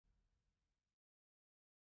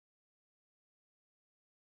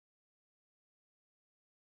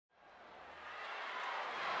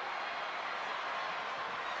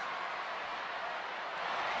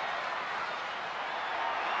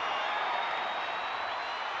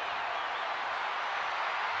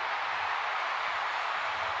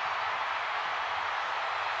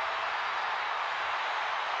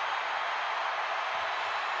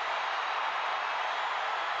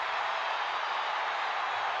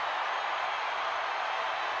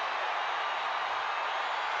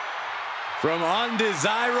From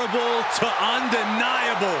undesirable to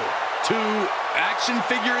undeniable to action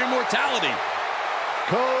figure immortality.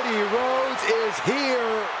 Cody Rhodes is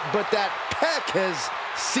here, but that pec has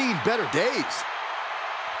seen better days.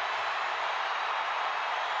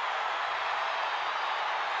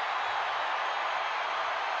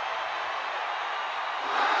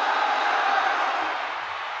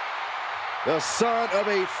 The son of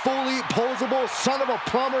a fully posable son of a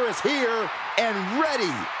plumber is here and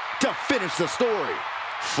ready to finish the story.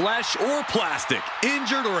 Flesh or plastic,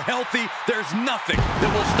 injured or healthy, there's nothing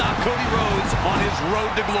that will stop Cody Rhodes on his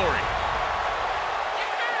road to glory.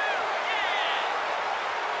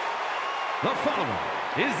 The following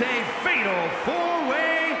is a fatal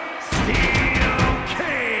four-way steel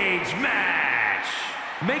cage match.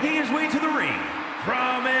 Making his way to the ring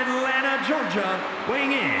from Atlanta, Georgia,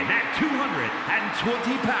 weighing in at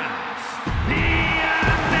 220 pounds,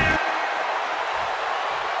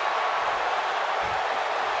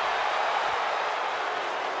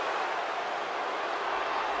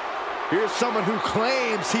 Here's someone who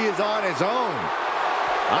claims he is on his own.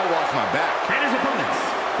 I watch my back. And his opponents,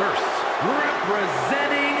 first,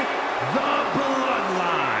 representing the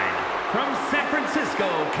Bloodline, from San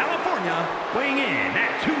Francisco, California, weighing in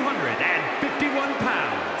at 251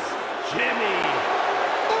 pounds, Jimmy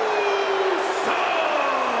Uso!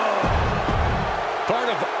 Part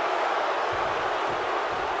of...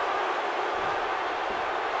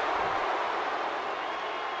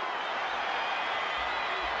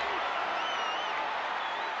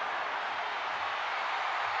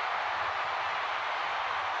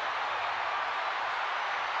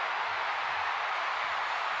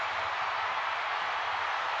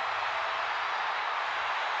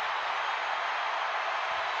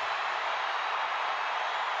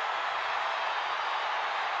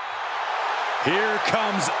 Here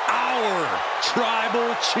comes our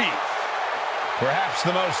tribal chief. Perhaps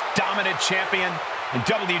the most dominant champion in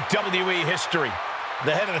WWE history.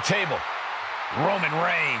 The head of the table, Roman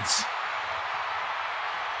Reigns.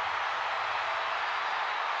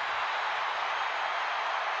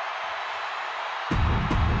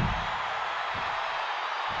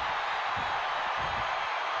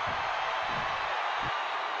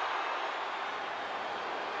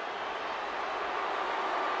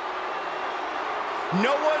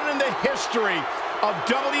 No one in the history of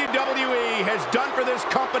WWE has done for this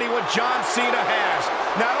company what John Cena has.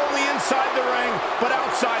 Not only inside the ring, but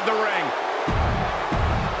outside the ring.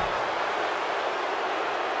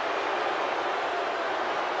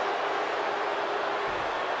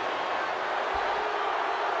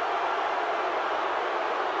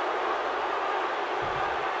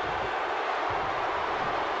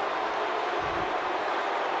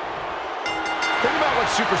 Think about what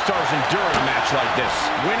superstars endure in a match like this.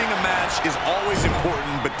 Winning a match is always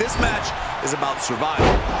important, but this match is about survival.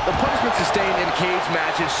 The punishment sustained in a cage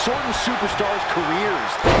matches shorten superstars'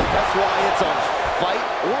 careers. That's why it's a fight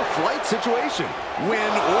or flight situation.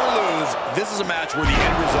 Win or lose, this is a match where the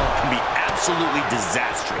end result can be absolutely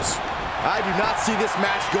disastrous. I do not see this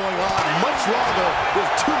match going on much longer with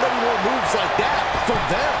too many more moves like that from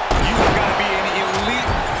them. You've got to be in elite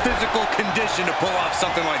physical condition to pull off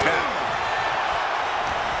something like that.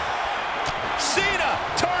 Cena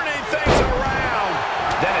turning things around.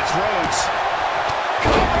 Then it's Rhodes.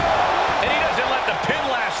 And he doesn't let the pin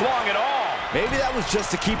last long at all. Maybe that was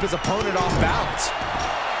just to keep his opponent off balance.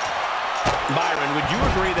 Byron, would you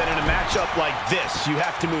agree that in a matchup like this, you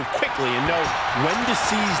have to move quickly and know when to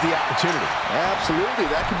seize the opportunity? Absolutely,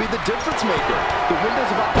 that could be the difference maker. The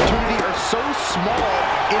windows of opportunity are so small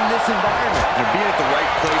in this environment. And being at the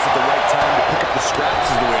right place at the right time to pick up the scraps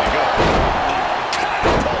is the way to go.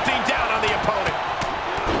 Catapulting down on the opponent.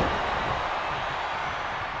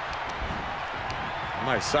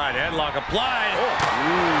 My side headlock applied.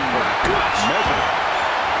 Good measure.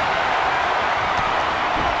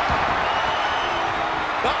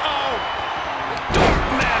 Uh-oh. Dark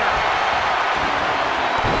matter.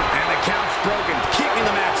 And the count's broken, keeping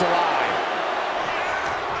the match alive.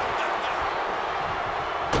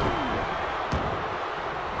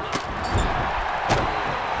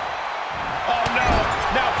 Oh, no.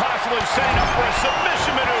 Now possibly setting up for a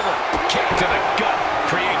submission maneuver. Kick to the gut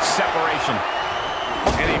creates separation.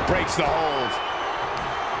 And he breaks the hold.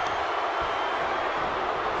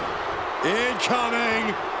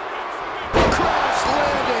 Incoming. Crash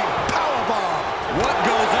landing powerbomb. What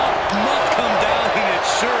goes up must come down, and it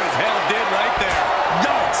sure as hell did right there.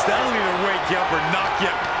 Yikes, that'll either wake you up or knock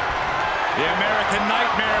you. The American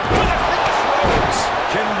Nightmare with a crossroads.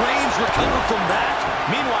 Can Reigns recover from that?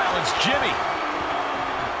 Meanwhile, it's Jimmy.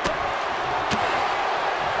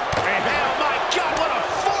 Oh, my God, what a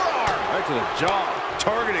forearm. I like to the jaw,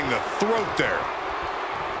 targeting the throat there.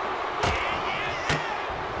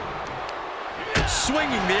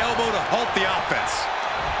 Swinging the elbow to halt the offense.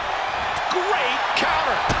 Great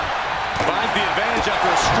counter. Finds the advantage after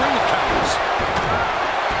a string of counters.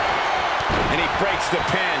 And he breaks the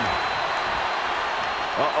pin.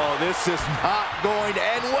 Uh-oh, this is not going to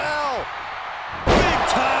end well. Big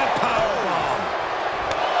time powerbomb.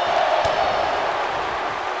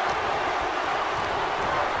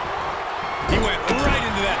 He went right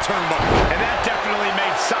into that turnbuckle. And that definitely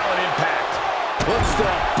made solid impact. Puts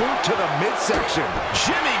the boot to the midsection.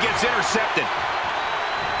 Jimmy gets intercepted.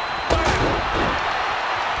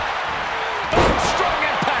 Oh, strong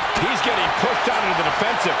impact. He's getting pushed out into the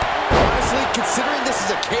defensive. Honestly, considering this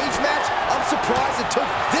is a cage match, I'm surprised it took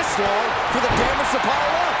this long for the damage to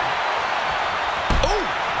pile up. Oh,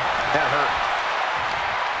 that hurt.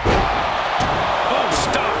 Oh,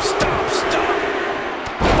 stop.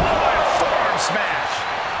 Oh, and forearm smash.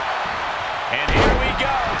 And here we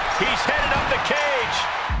go. He's headed up the cage.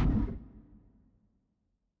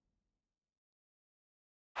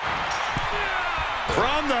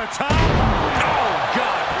 From the top. Oh,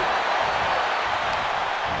 God.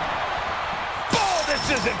 Oh, this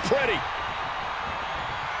isn't pretty.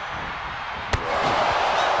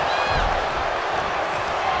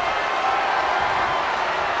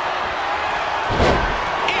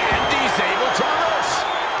 And he's able to reverse.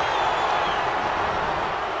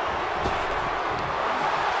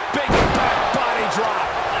 Big back body drop.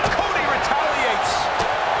 Cody retaliates.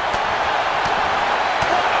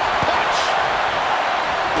 What a punch.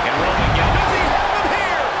 And Roman yells, does he have him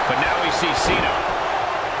here? But now we see Cena.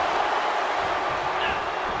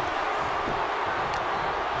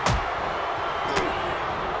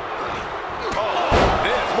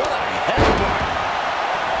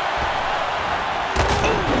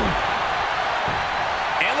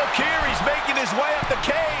 His way up the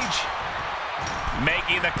cage.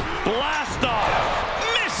 Making the blast off.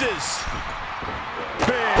 Misses.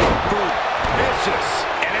 Big boot. Vicious.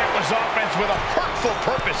 And that was offense with a hurtful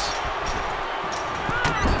purpose.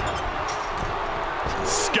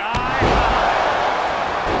 Sky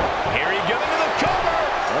high. Here he goes into the cover.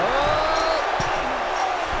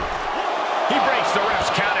 He breaks the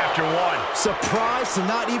ref's count after one. Surprised to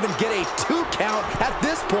not even get a 2 count at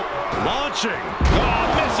this point. Launching. Oh,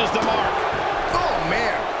 misses the mark. Oh,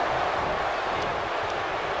 man.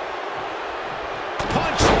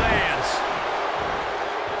 Punch lands.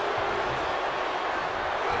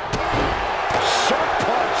 Sharp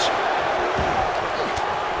punch.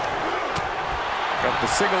 Got the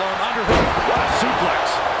single arm underhook. What a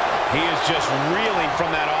suplex. He is just reeling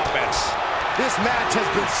from that offense. This match has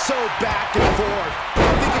been so back and forth.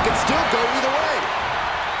 I think it can still go either way.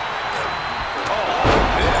 Oh,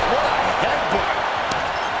 what a headbutt.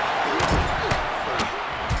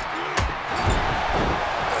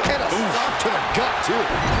 And a stop to the gut, too.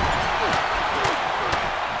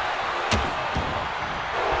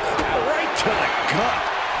 Right to the gut.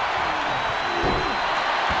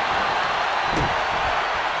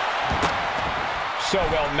 So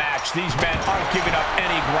well matched. These men aren't giving up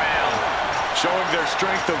any ground. Showing their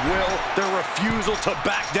strength of will, their refusal to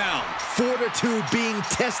back down. Fortitude being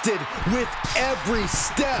tested with every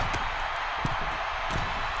step.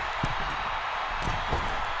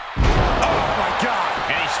 Oh, my God.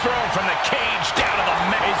 And he's thrown from the cage down to the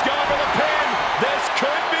mat. He's going for the pin. This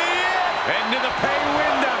could be it. Into the pay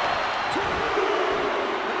window.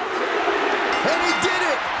 And he did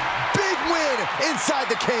it! Big win inside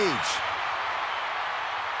the cage.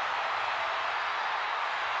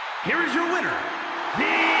 Here is your winner, the